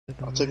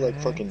I took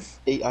like fucking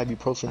 8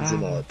 ibuprofens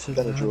and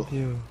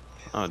Benadryl.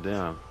 Oh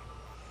damn.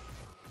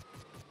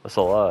 That's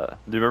a lot.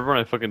 Do you remember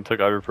when I fucking took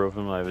ibuprofen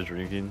when I was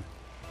drinking?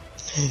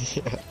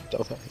 Yeah,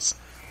 dumbass.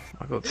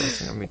 Michael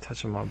Jackson got me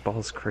touching my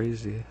balls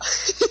crazy.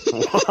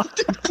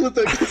 What? Dude,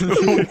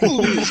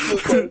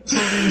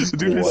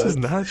 this is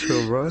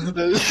natural, bro.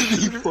 That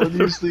is the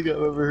funniest thing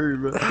I've ever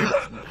heard, bro.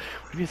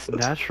 Maybe it's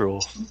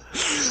natural.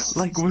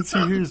 Like, once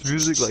you hear his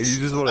music, like, you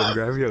just want to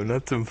grab your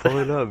nuts and pull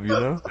it up, you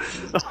know?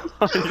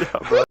 Yeah,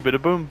 bro. Bit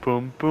of boom,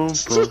 boom, boom,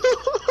 boom.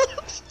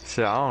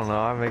 Shit, I don't know.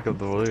 I make up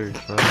the lyrics,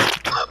 bro.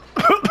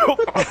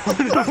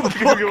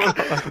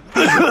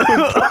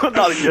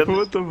 Not again.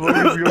 What the fuck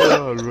is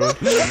going on, bro?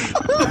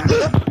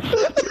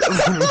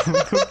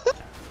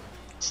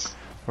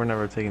 We're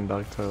never taking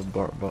Doc to a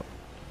bar, but...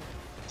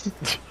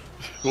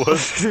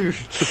 What? Dude,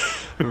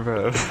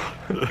 bro.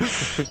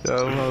 Yeah,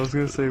 I was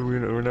gonna say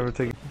we're never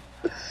taking...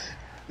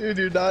 Dude,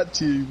 you're not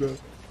cheating, bro.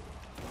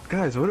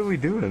 Guys, what are we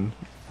doing?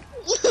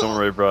 Don't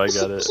worry, bro. I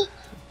got it.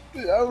 I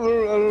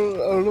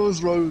don't know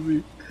what's wrong with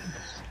me.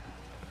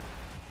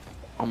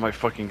 Oh my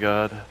fucking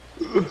god.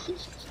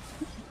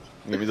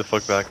 Give me the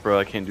fuck back, bro.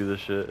 I can't do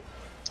this shit.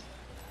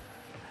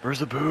 Where's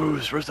the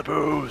boost? Where's the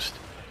boost?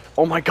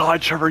 Oh my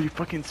god, Trevor, are you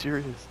fucking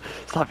serious?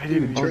 Stop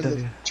hitting me. Turn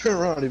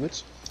around,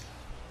 bitch.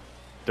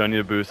 Do I need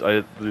a boost?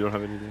 I really don't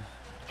have anything.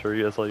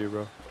 Cherry, that's all you,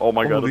 bro. Oh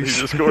my god, he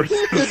just scored.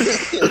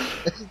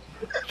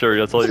 Cherry,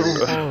 that's all you,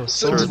 bro. Oh,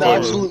 Such an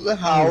absolute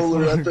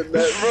howler at the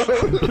net,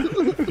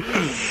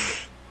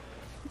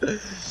 bro.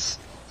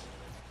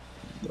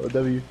 Oh,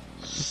 W.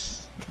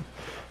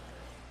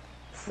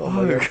 Oh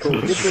my god,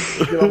 cool.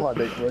 Get on my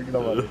dick, bro. Get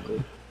on my dick,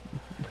 bro.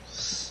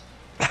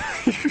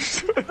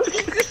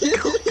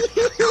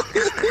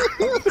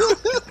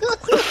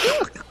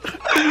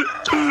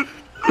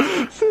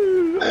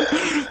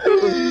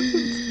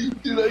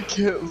 Dude, I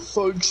can't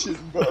function,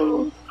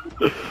 bro.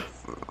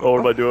 Oh, what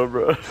am I doing,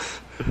 bro?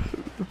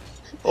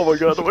 Oh my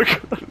god, oh my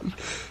god.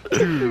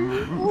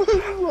 Dude. What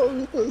is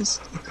wrong with us?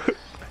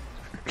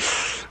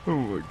 Oh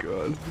my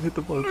god. Hit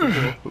the ball.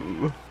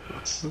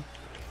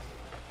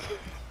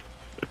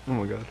 Oh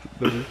my god.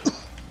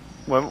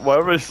 Why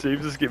are my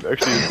saves this game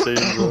actually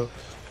insane, bro?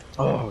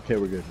 Oh, okay,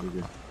 we're good, we're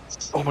good.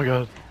 Oh my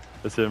god.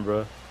 That's him,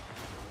 bro.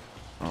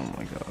 Oh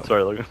my god.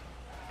 Sorry, Logan.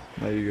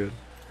 Now you're good.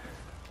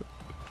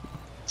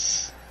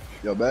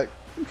 Y'all back?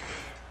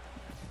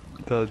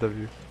 Tell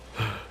W.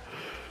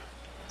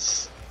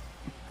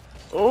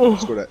 Oh!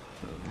 Score that.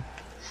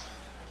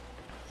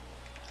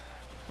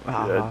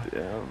 Yeah,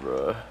 damn,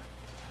 bro.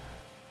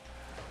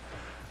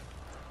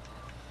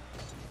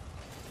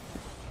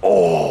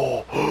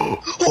 Oh!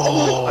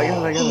 Oh! I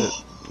got it.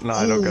 No,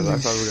 I don't get it. I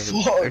probably got it.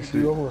 Fuck,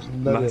 Actually, dude, almost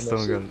nutted nice, that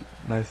don't shit. get it.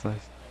 Nice,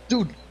 nice.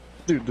 Dude,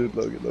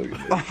 Logan.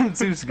 I'm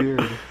too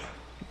scared.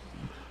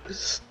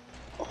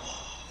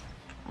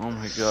 Oh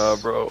my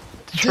god, bro.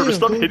 Trevor,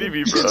 stop hitting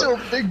me, bro. Get your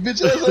big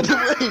bitch ass out the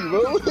way,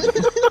 bro.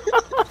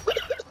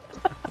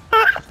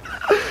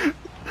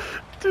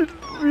 Dude,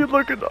 me and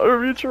Logan are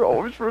reacher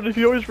always running.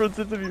 He always runs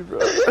into me, bro.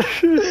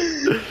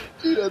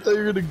 Dude, I thought you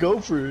were gonna go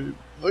for it.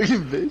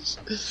 Fucking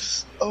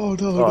bitch. Oh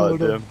no, Oh, no,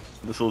 damn. no.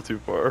 This is a little too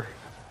far.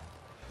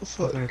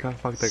 Fuck. I got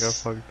fucked.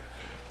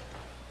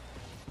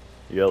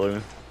 You got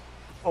Logan.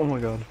 Oh my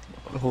god.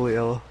 Holy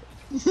Ella.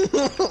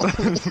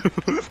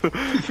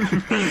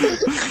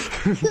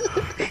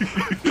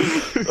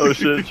 Oh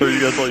shit, Trevor, you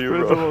got all you,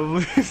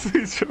 bro.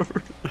 Please,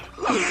 Trevor.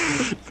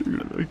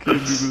 Dude, I can't do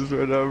this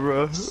right now,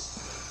 bro.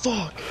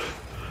 Fuck.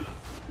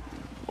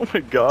 Oh my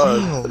god.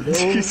 Oh, no.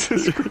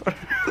 Jesus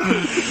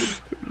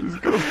Christ. What's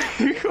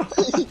going on?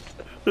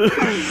 What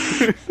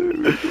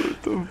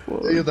the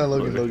fuck? Get that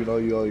Logan,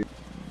 all you.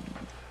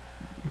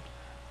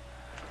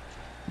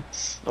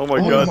 Oh my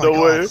god, no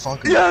way.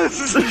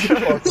 Yes!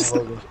 Yes!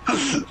 Logan.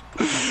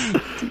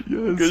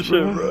 Yes, Good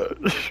shit, bro.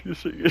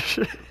 Good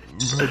shit.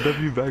 Bro,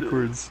 W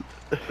backwards.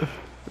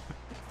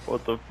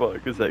 What the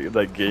fuck is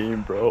that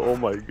game, bro? Oh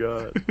my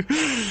god.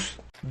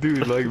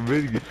 Dude, like,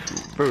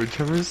 bro,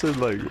 Trevor said,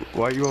 like,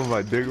 why you on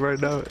my dick right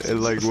now?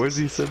 And, like, once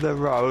he said that,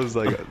 bro, I was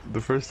like,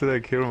 the first thing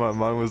that came to my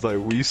mind was, like,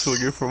 we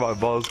swinging for my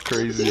balls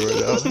crazy right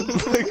now.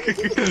 Like,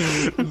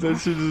 that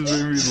shit just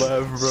made me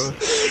laugh, bro.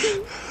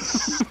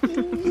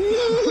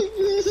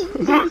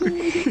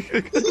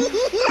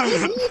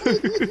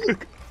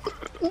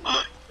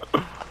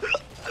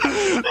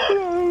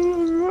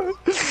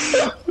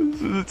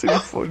 This is too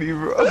funny,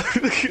 bro.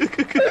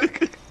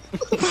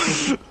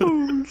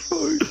 Oh,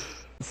 fuck.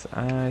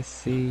 I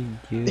see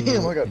you.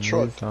 Damn, I got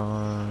trucked. Dude,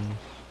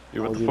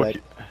 what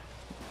the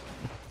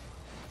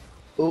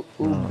fuck?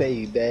 Ooh,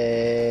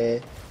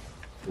 baby.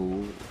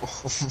 Ooh.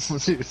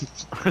 Dude.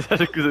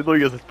 Because it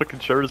looks like fucking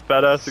Trevor's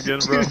badass again,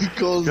 bro. He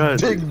calls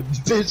big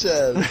bitch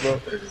ass, bro.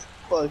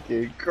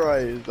 Fucking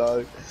Christ,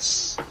 dog.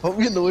 I'm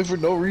getting away for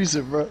no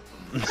reason, bro.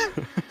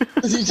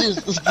 He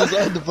just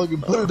decided to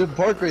fucking put it in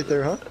park right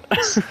there, huh?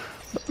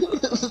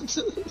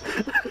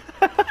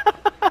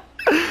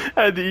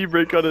 I had the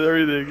e-brake on and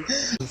everything.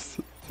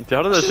 Dude,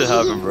 how did that shit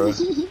happen, bro?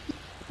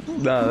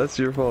 Nah, that's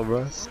your fault,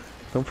 bro.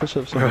 Don't push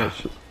up so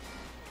much.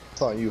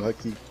 It's on you,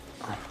 Hucky.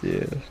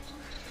 Yeah.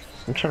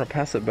 I'm trying to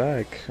pass it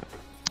back.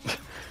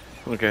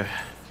 Okay.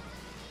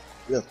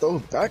 Yeah, throw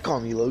it back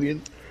on me,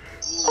 Logan.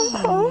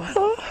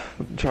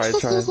 Try.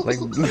 Like.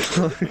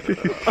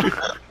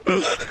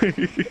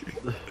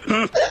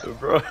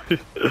 Bro.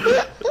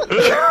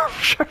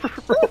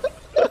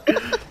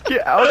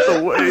 Get out the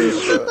way,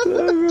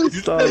 bro.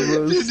 Stop,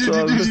 bro.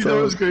 Stop. You know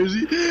what's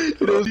crazy?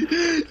 You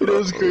know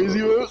what's crazy,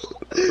 bro?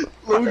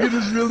 Logan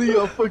is really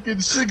a fucking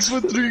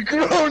 6'3"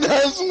 grown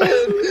ass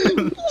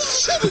man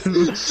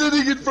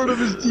sitting in front of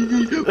his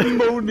TV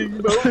moaning,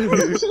 bro.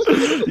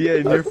 Yeah,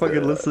 and you're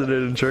fucking listening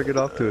and jerking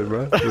off to it,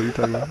 bro. What are you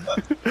talking about?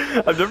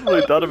 I've never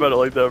really thought about it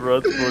like that, bro.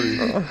 That's funny.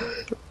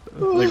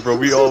 Like, bro,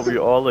 we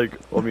all like,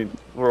 I mean,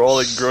 we're all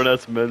like grown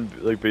ass men,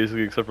 like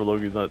basically, except for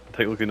Logan's not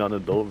technically not an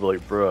adult, but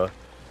like, bro.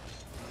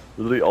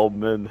 Literally all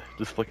men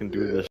just fucking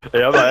doing this.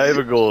 Hey, I have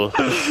a goal.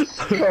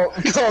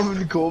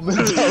 Common cold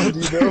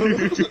mentality,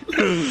 bro.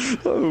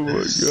 Oh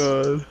my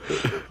god.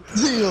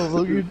 Damn,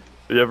 Logan.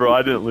 Yeah, bro,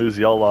 I didn't lose.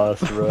 Y'all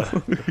lost, bro.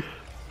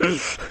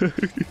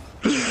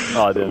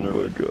 Oh, damn, Oh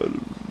my god.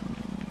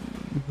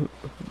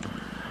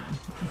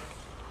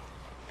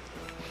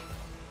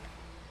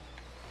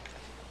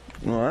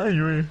 Why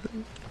you?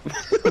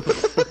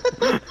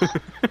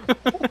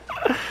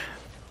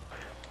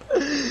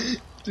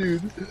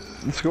 Dude.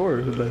 Score.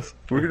 Nice.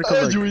 We're gonna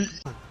come back.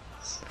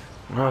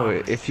 Bro,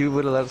 if you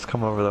would've let us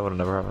come over, that would've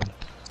never happened.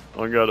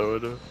 Oh god, I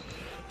would've.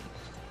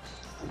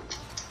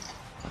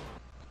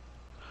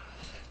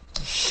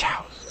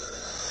 Shout.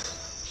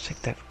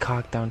 Shake that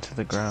cock down to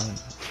the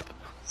ground.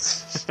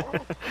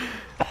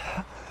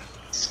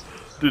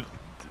 Dude.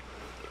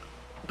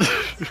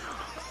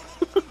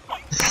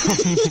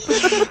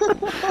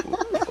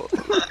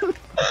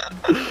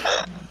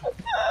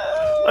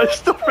 I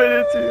still made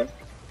it to you.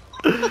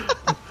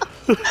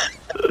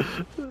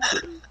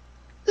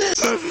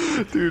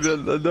 Dude,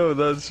 no,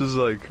 that's just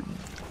like...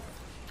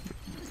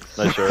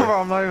 Nice shirt.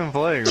 Bro, I'm not even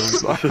playing. I'm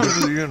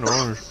just getting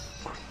orange.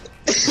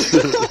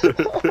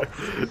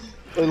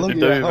 Hey, Logan,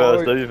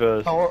 W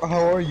fast.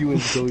 how are you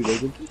and Zoe,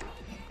 Logan?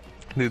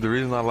 Dude, the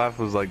reason I laughed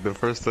was like the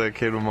first thing that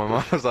came to my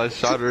mind was I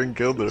shot her and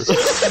killed her.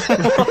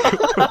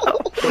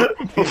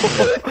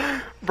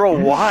 Bro,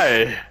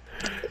 why?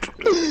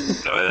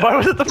 Why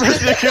was it the first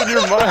thing that came to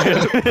your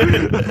mind?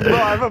 Bro,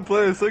 I haven't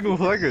played a single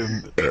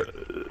second.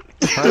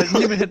 I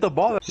didn't even hit the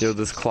ball. Yo,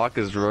 this clock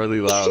is really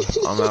loud.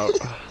 I'm out.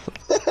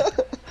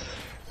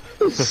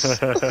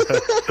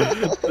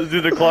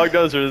 Dude, the clock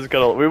does or is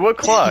kind of... Wait, what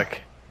clock?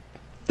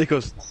 It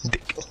goes...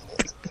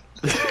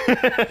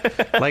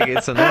 Like,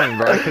 it's annoying,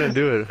 bro. I couldn't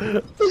do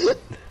it.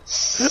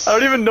 I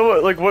don't even know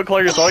what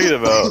clock you're talking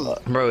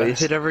about. Bro,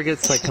 if it ever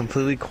gets, like,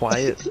 completely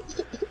quiet,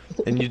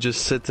 and you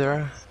just sit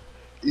there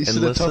You and should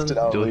have listen, toughed it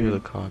out, you'll hear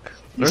Logan. the cock.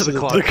 You Or the should've-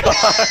 clock.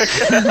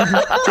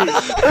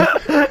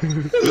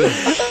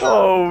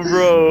 Oh,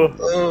 bro.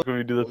 When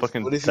we do the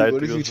fucking What if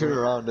you turn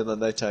around in the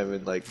nighttime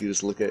and like you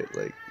just look at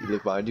you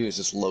look behind you, it's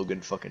just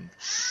Logan fucking.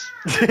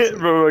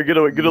 Bro, get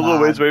a little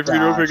ways away from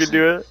you real quick and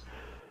do it.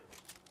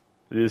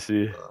 You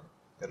see.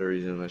 Got a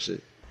reason my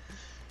shit.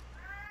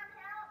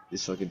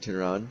 Just fucking turn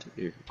around.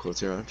 Here, cool,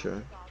 turn around.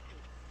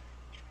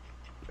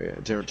 Yeah,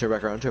 turn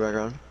back around.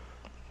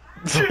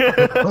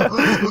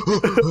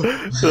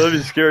 That'd be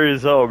scary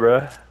as hell,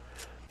 bruh.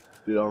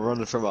 Dude, I'm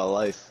running for my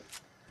life.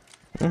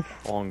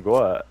 On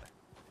God.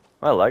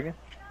 I like it.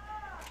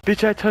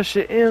 Bitch, I touched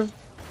it in.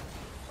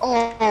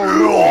 Oh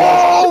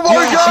Oh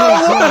my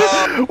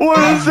god! What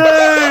a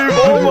save!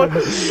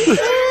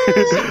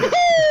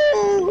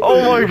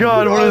 Oh my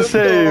god, what a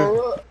save!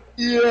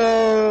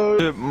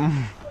 Yeah.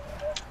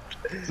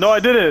 No, I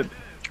didn't.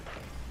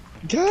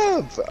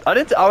 Cap. I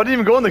didn't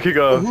even go in the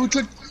kickoff. Who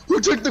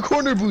took the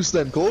corner boost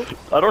then, Cole?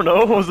 I don't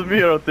know. It wasn't me,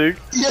 I don't think.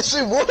 Yes,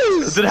 it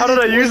was. Then how did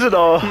I use it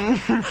all?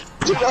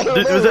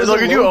 Was that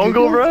like you own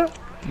goal, bro?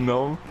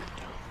 No.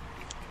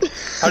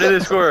 How did they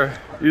score?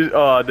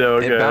 Oh, no,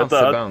 okay. It bounced,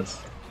 I it bounced.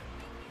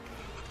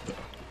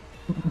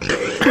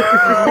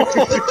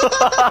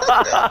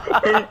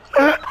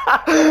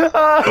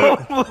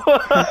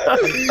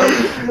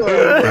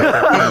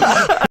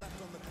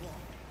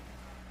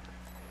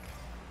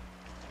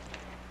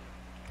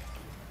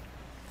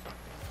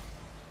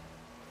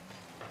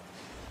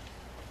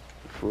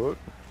 Fuck.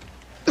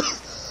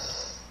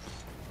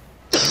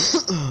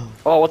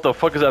 Oh, what the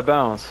fuck is that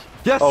bounce?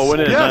 Yes! Oh, win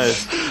it,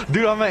 yes! nice.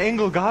 Dude, I'm an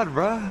angle god,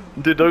 bruh.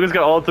 Dude, Dogan's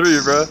got all three,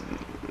 bro.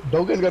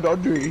 Dogan got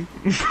on three.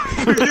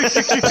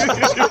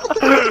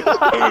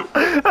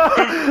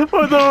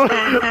 What the?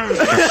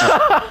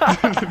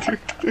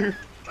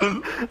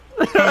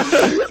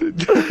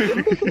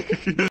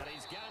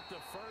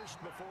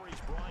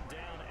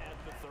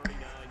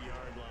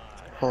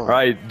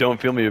 Right, don't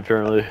feel me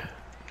apparently.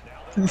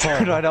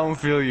 Dude, I don't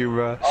feel you,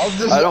 bruh.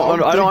 I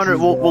don't.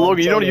 Well,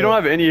 Logan, you don't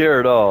have any hair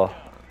at all.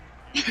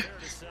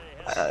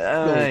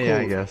 Yeah,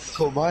 I guess.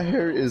 So my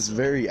hair is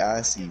very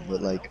assy,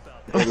 but like.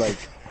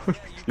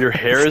 Your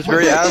hair is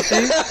very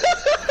assy.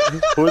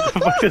 What the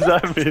fuck does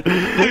that mean?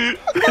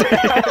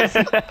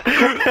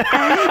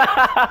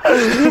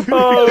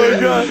 Oh my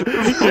god.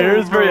 Your hair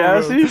is very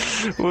assy?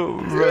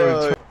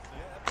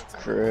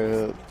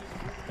 Crap.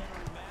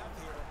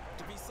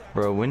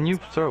 Bro, when you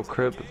throw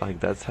crip, like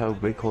that's how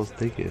big Cole's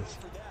dick is.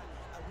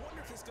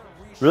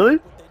 Really?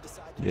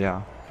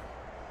 Yeah.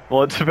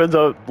 Well, it depends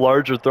how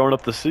large you're throwing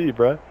up the sea,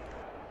 bruh.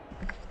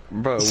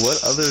 Bro,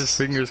 what other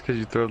fingers could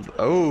you throw?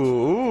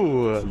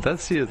 Oh, that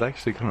sea is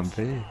actually kind of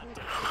big.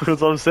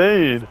 That's what I'm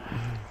saying.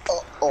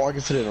 Oh, I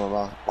can fit it in my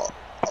mouth.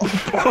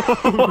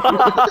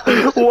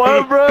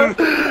 What, bro?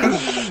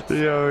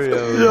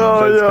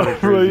 Yo,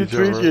 bro, you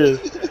tweaking.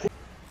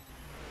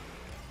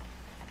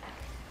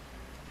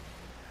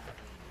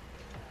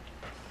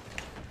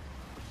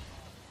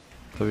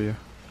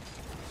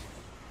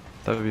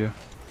 W.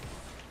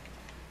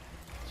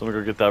 Someone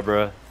go get that,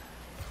 bro.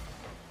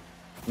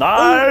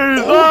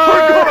 Nice! Oh my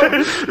god!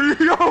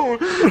 Yo!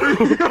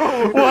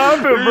 What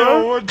happened, bro?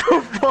 Yo, what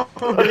the fuck?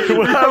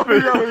 What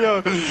happened?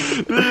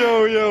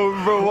 Yo,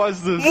 bro, watch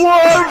this.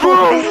 What, bro?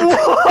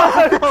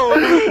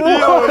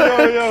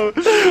 What? Yo.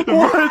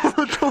 What?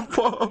 What the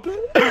fuck?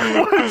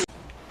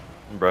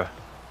 Bruh.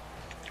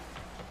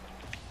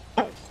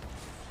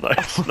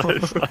 Nice.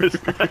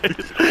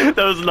 That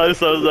was nice.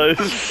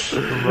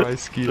 Bro, I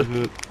skied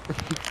it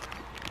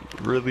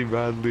really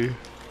badly.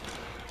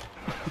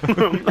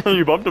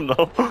 You bumped him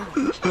though.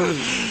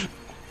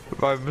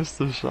 Bro, I missed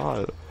the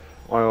shot.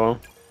 I know.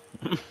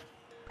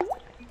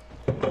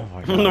 Oh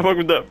my No god. fuck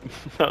with that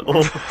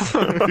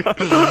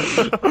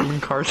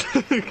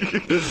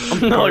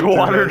little like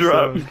water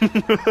drop.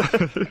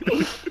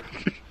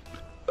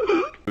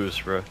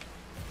 Boost, bro.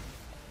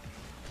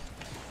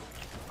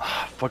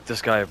 Fuck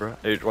this guy, bro.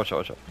 Hey, watch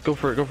out. Go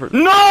for it.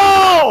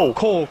 No!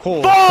 Cole.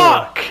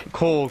 Fuck!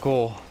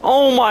 Cole.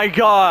 Oh my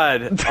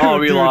god! Oh,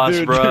 we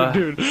lost, bro.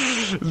 Dude.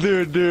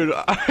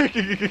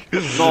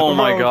 Oh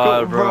my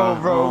god, bro.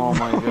 Bro. Oh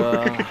my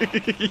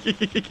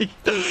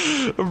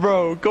god.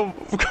 Bro, go.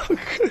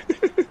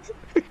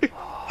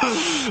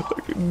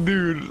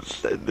 Dude.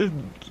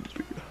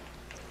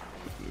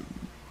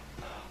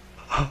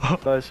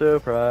 By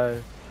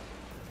surprise.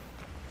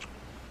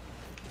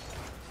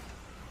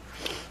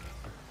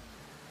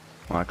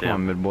 Come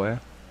on, mid boy.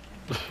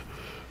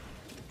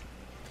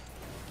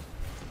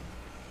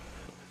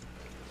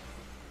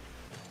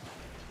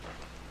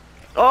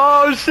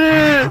 Oh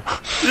shit!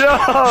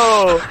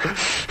 Yo!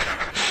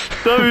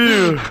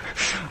 W!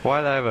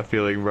 Why did I have a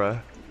feeling,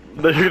 bruh?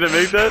 That you're gonna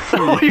make that?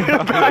 Oh, you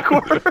hit it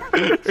backwards!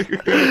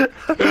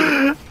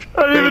 I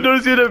didn't even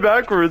notice you hit it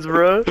backwards,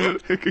 bro.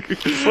 What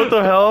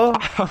the hell?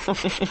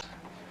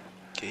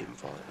 Game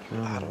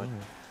volume. How do I?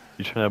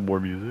 You trying to have more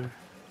music?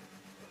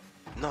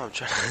 No, I'm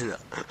trying to.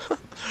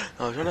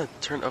 No, I'm trying to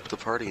turn up the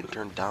party and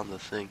turn down the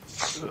thing.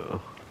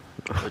 Oh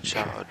But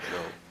shout out,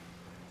 no.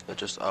 That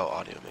just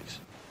audio mix.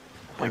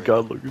 my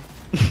god, Logan.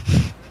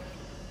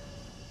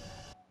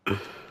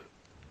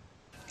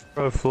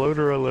 Bro,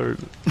 floater alert.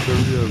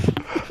 Hurry up.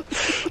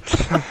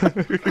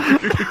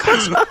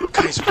 Guys, we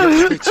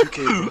play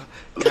 2K, bro.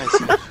 Guys,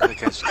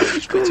 play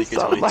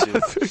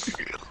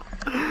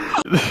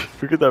 2K22.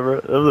 Forget that,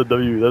 bro. That was a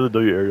W. That was a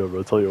W area, bro.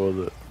 I'll tell you, what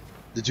was it?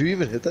 Did you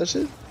even hit that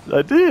shit?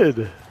 I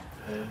did.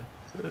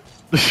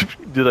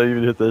 Did I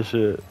even hit that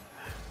shit?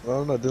 I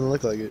don't know, it didn't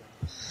look like it.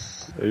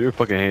 Hey, you're a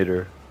fucking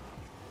hater.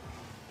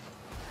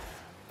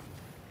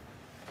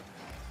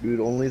 Dude,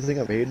 only thing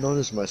I'm hating on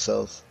is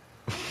myself.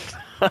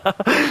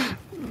 Yeah,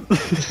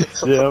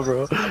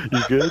 bro.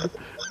 You good?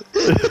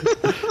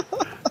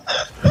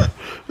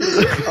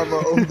 I'm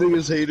my own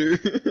biggest hater.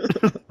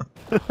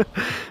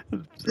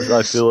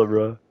 I feel it,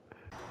 bro.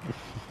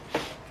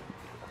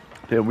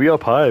 Damn, we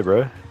up high,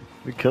 bro.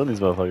 We killing these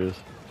motherfuckers.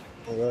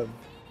 Oh god.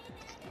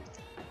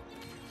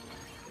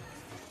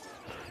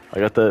 I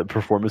got the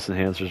performance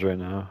enhancers right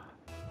now.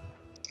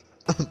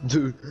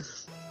 Dude,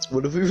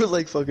 what if we were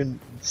like fucking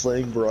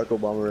slaying Barack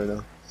Obama right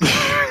now?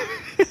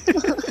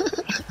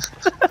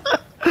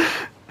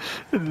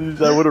 I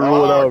wouldn't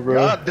rule it out, bro.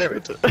 God damn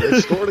it.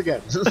 They scored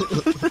again.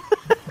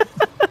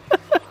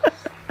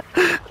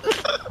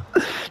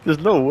 There's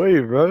no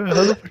way, bro. How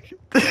the fuck?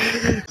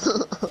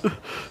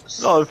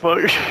 Oh,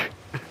 fuck.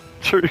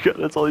 Sure,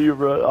 that's all you,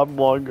 bro. I'm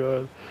long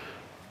gone.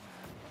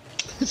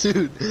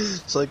 Dude,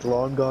 it's like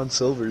long gone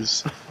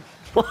silvers.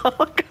 What the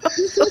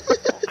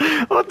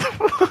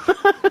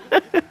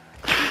fuck?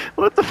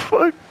 What the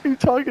fuck are you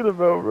talking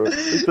about, bro? Like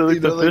the, You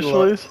know, fish like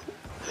lace?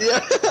 Yeah.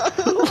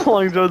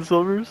 Long John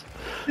Silvers?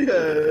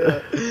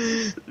 Yeah.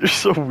 You're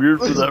so weird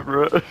for that,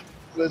 bro.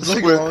 It's like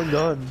Swear. long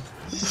gone.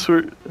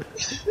 Swear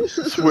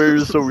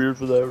you're so weird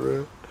for that,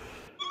 bro.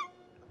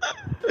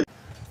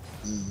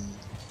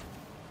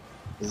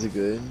 Is it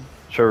good?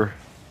 Sure.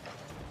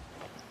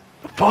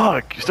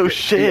 Fuck, you're so Dude, I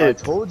shit.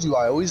 told you,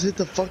 I always hit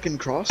the fucking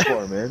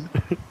crossbar, man.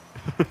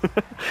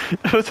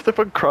 What's the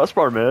fucking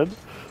crossbar, man?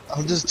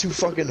 I'm just too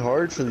fucking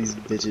hard for these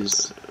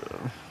bitches.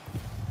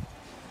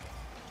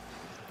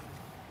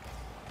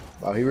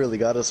 Wow, he really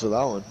got us with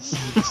that one.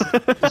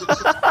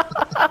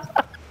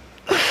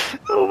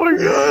 Oh my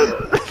god.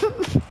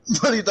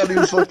 But he thought he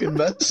was fucking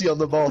Messi on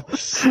the ball.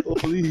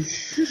 Holy.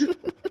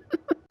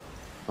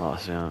 Oh,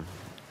 Sam.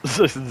 It's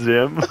like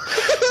Zim.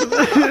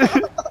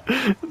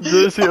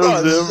 Did I say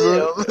Zim,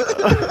 bro?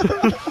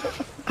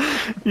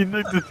 You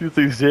looked at this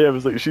like Zam.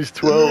 It's like she's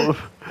 12.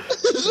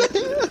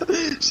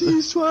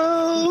 She's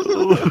 12.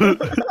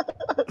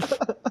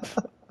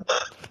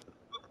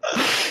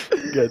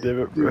 God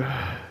damn it, bro.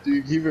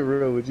 Dude, keep it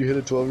real. Would you hit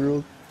a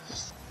 12-year-old?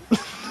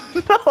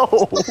 No.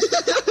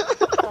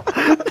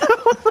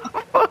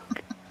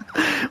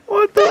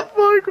 What the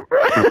fuck,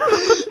 bro?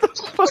 What the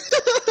fuck?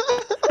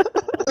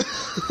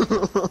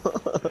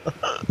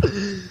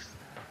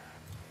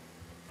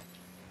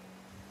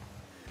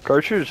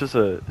 Cartridge is just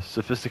a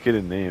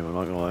sophisticated name, I'm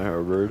not gonna lie, or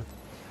a bird.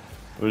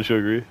 Wouldn't you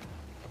agree?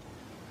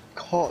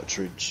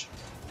 Cartridge.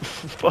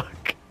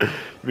 Fuck.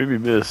 Made me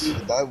miss.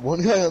 Dude, that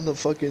one guy on the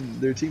fucking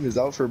their team is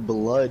out for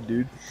blood,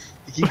 dude.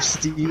 He keeps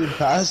steaming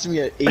past me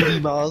at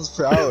 80 miles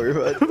per hour,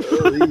 but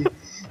really,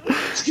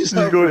 He's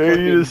going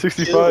 80 to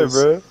 65, kills.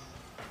 bro.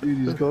 Dude,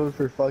 he's going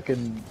for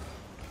fucking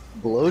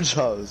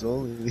blowjobs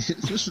only.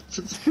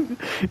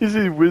 You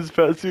see, he whiz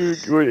past you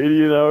going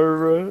 80 an hour,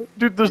 bro.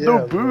 Dude, there's no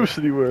Yeah, bro. boost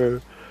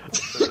anywhere.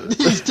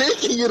 He's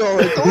taking it all.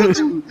 I told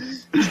you.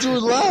 He's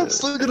doing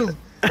laps. Look at him.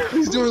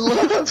 He's doing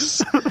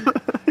laps.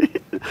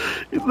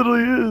 He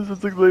literally is.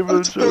 It's like labor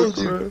and joke,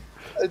 bro.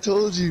 I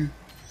told you.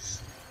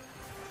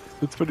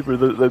 It's funny, bro.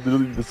 That's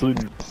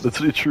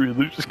literally true. You're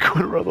literally just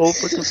going around the whole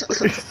fucking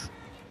place.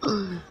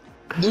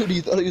 Dude, he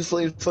thought he was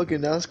playing fucking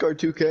NASCAR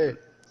 2K.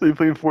 So you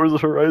playing Forza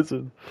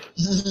Horizon.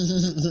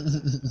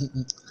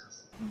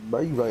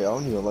 Bro, you right. I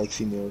don't even like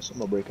females. I'm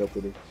gonna break up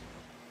with her.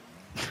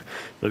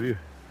 Love you.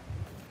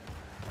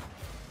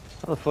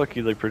 How the fuck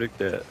you like predict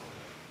that?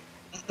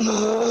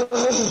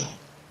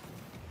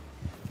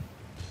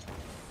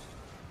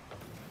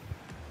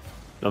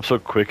 I'm so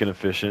quick and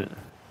efficient.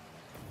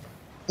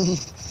 See?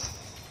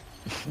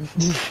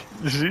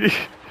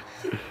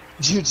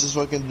 Dude just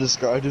fucking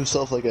described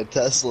himself like a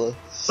Tesla.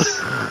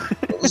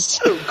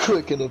 So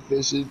quick and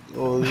efficient.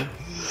 Holy.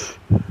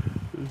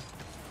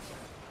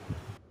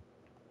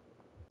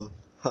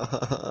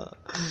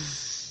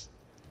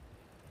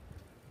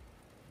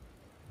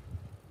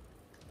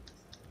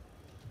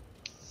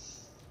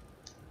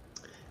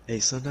 Hey,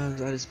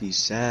 sometimes I just be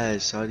sad,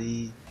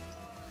 shawty.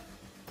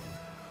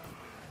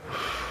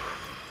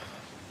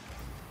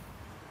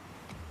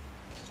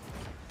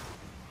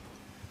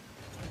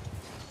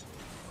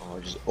 Oh,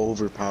 just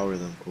overpower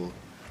them, cool.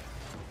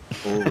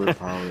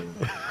 Overpower them.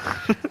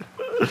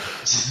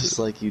 Just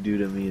like you do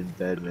to me in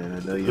bed, man. I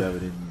know you have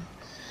it in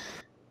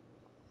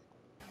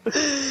you.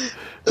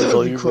 That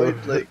would be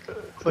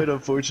quite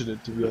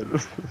unfortunate, to be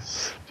honest.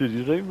 Dude,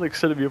 you're not even like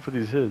setting me up with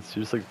these hits.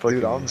 You're just like fucking.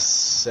 Dude, I'm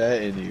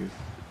setting you.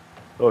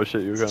 Oh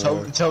shit, you're kind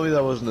of. Tell me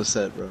that wasn't a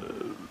set, bro.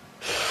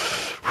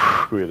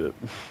 Wait it.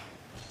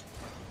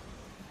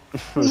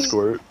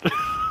 Squirt.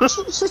 I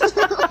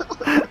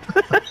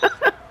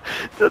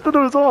thought it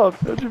was off.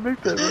 How'd you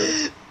make that,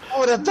 man?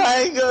 What a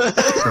banger!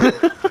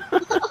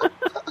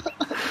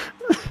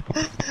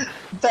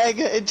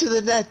 Banger into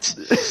the net.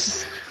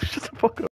 Shut the fuck up.